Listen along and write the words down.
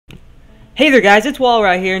Hey there guys, it's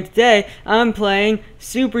Walreye here, and today I'm playing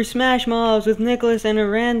Super Smash Mobs with Nicholas and a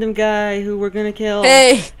random guy who we're gonna kill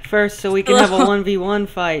first so we can have a 1v1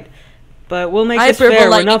 fight. But we'll make this fair,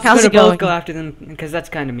 we're not gonna both go after them, because that's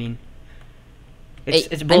kinda mean.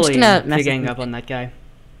 It's bullying to gang up on that guy.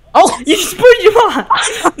 Oh! You just put him on!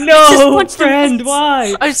 No, friend,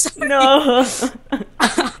 why? I'm sorry. No!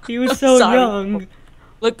 He was so young.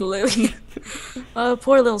 Look, Lily.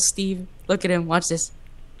 Poor little Steve. Look at him, watch this.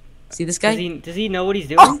 See this guy? Does he know what he's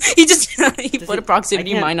doing? Oh, he just put a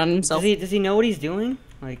proximity mine on himself. Does he know what he's doing?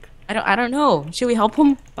 Like I don't know. Should we help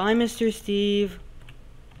him? Bye, Mr. Steve.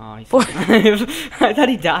 Oh, he's alive. I thought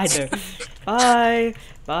he died there. Bye.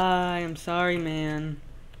 Bye. I'm sorry, man.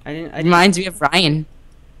 I didn't Reminds me of Ryan.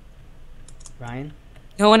 Ryan?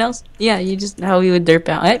 No one else? Yeah, you just how he would derp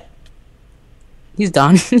out. Hey. He's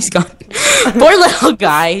done. He's gone. Poor little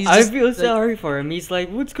guy. I feel sorry for him. He's like,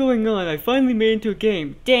 what's going on? I finally made it into a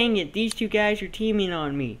game. Dang it, these two guys are teaming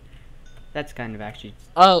on me. That's kind of actually...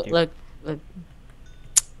 Oh, look.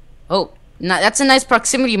 Oh, that's a nice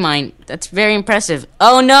proximity mine. That's very impressive.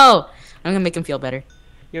 Oh, no. I'm going to make him feel better.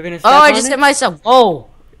 You're going to step on I just hit myself. Whoa.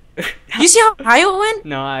 You see how high it went?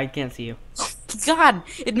 No, I can't see you. God,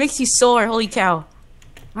 it makes you sore. Holy cow.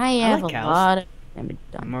 I have like a lot of damage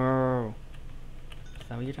done. Is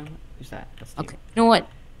that what you're talking about? Who's that? Okay, you know what?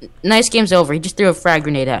 Nice game's over. He just threw a frag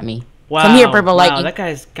grenade at me. Wow. Come here, PurpleLightning. Wow, that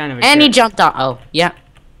guy's kind of a And jerk. he jumped off. Oh, yeah.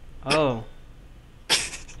 Oh.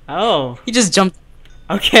 Oh. He just jumped.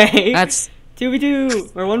 Okay. That's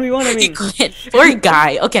 2v2 or 1v1. I mean. He quit. Poor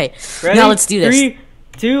guy. Okay. Ready? Now let's do this. 3,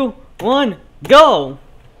 2, 1, go.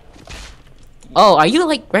 Oh, are you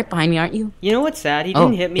like right behind me? Aren't you? You know what's sad? He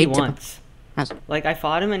didn't hit me big once. Like I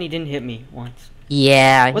fought him and he didn't hit me once.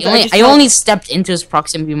 Yeah. I only stepped into his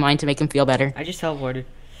proximity mine to make him feel better. I just teleported.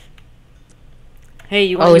 Hey,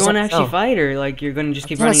 you want to actually fight, or like you're gonna just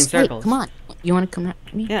keep running in circles? Come on. You want to come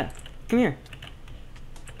at me? Yeah. Come here.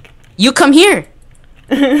 You come here.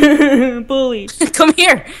 Bully. Come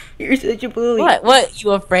here. You're such a bully. What?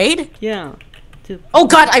 You afraid? Yeah. Oh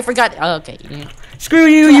God, I forgot. Oh, okay. Yeah. Screw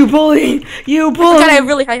you, you bully! You bully! I forgot I have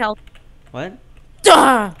really high health. What?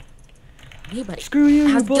 Duh! Hey, buddy. Screw you,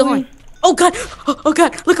 you bully! Oh God! Oh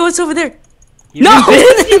God! Look what's over there! You mean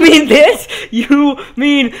this? You mean this? You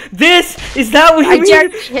mean this? Is that what you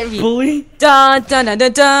mean? Hit me. Bully? Da da da da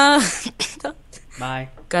da. Bye.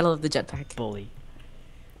 Gotta love the jetpack. Bully.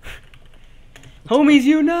 Homies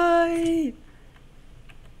unite!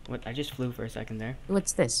 What? I just flew for a second there.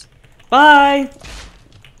 What's this? Bye!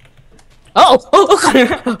 Oh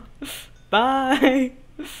God! Bye!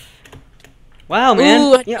 Wow, man.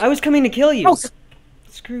 Ooh, yeah, I was coming to kill you. Oh.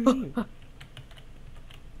 Screw you.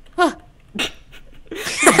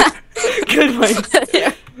 Good one.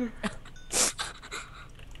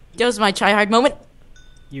 That was my try hard moment.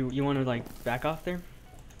 You want to like back off there?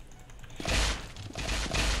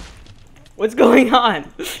 What's going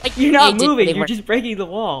on? You're not moving. You're just breaking the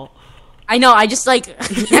wall. I know. I just like.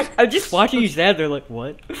 I'm just watching you stand there like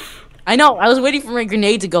what? I know. I was waiting for my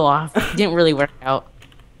grenade to go off. It didn't really work out.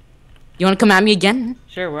 You want to come at me again?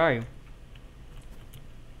 Sure. Where are you?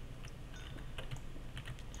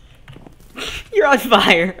 You're on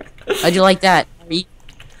fire. How'd you like that?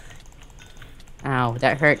 Ow,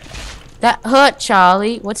 that hurt. That hurt,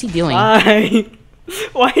 Charlie. What's he doing? Why?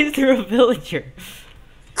 Why is there a villager?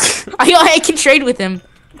 I can trade with him.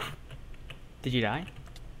 Did you die?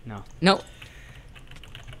 No. Nope.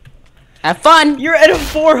 Have fun. You're at a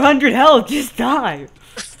 400 health. Just die.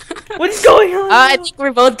 What's going on? I think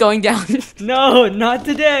we're both going down. No, not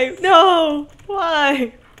today. No.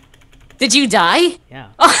 Why? Did you die? Yeah.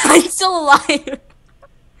 Oh, I'm still alive.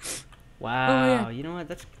 Wow. Oh, yeah. You know what?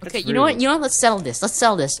 That's okay. rude. You know what? Let's settle this. Let's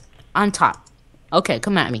settle this on top. Okay,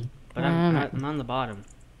 come at me. But I'm on the bottom.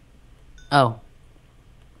 Oh.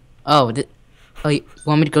 Oh. You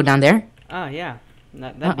want me to go down there? Oh yeah.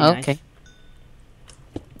 That'd be nice. Okay.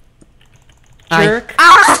 Jerk.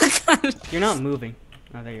 Ah! You're not moving.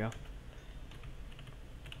 Oh, there you go.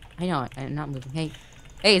 I know. I'm not moving. Hey,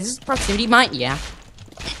 is this proximity mine? Yeah.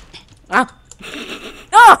 Ah.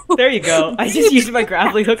 No! There you go. I just used my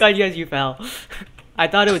grappling hook on you as you fell. I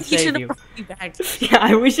thought it would save you. Yeah,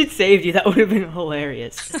 I wish it saved you. That would have been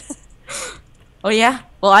hilarious. Oh yeah?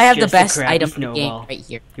 Well, I have Just the best item in the game right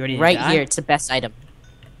here. Right here, it's the best item.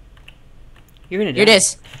 You're gonna die. Here it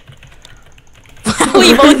is.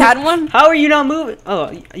 We both had one? How are you not moving?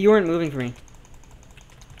 Oh, you weren't moving for me.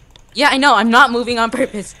 Yeah, I know. I'm not moving on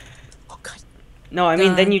purpose. Oh God. No, I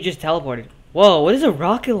mean then you just teleported. Whoa, what does a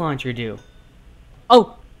rocket launcher do?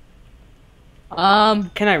 Oh.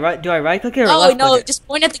 Can I do I right click it or Oh left no, click it? just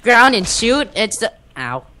point at the ground and shoot. It's the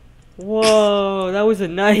ow. Whoa, that was a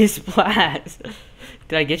nice blast.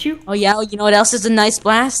 Did I get you? Oh yeah, you know what else is a nice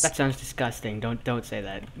blast? That sounds disgusting. Don't say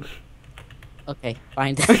that. Okay,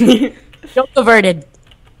 fine. Don't converted.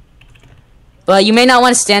 But you may not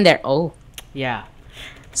want to stand there. Oh. Yeah.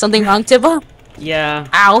 Something wrong, Tippa? Yeah.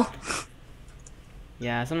 Ow.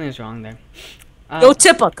 Yeah, something's wrong there. Yo,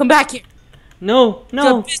 Tippa, come back here. No. We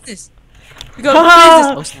got business. We got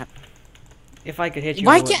business. Oh snap. If I could hit you.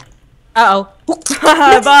 Why can't? Uh oh.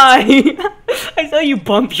 Bye. I saw you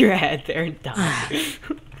bump your head there and die.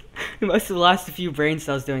 You must have lost a few brain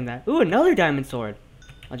cells doing that. Ooh, another diamond sword.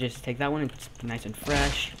 I'll just take that one. It's nice and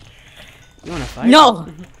fresh. You wanna fight? No.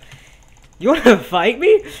 You wanna fight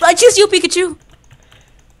me? I choose you, Pikachu.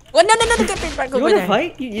 What? No. Get back over You wanna there.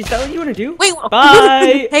 fight? Is that what you wanna do? Wait.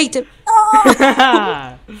 Bye. Hey, Tip.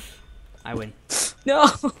 I win. No.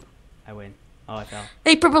 I win. Oh, I fell.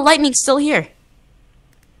 Hey, PurpleLightning's still here.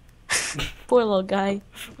 Poor little guy.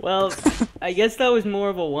 Well, I guess that was more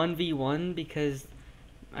of a 1v1 because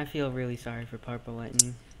I feel really sorry for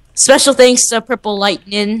PurpleLightning. Special thanks to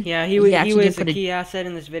PurpleLightning. Yeah, he was a key asset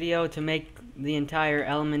in this video to make the entire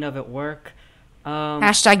element of it work.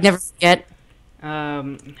 Hashtag never forget.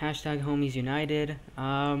 Hashtag homies united.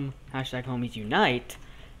 Hashtag homies unite.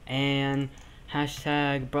 And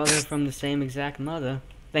hashtag brother from the same exact mother.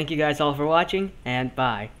 Thank you guys all for watching, and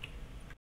bye.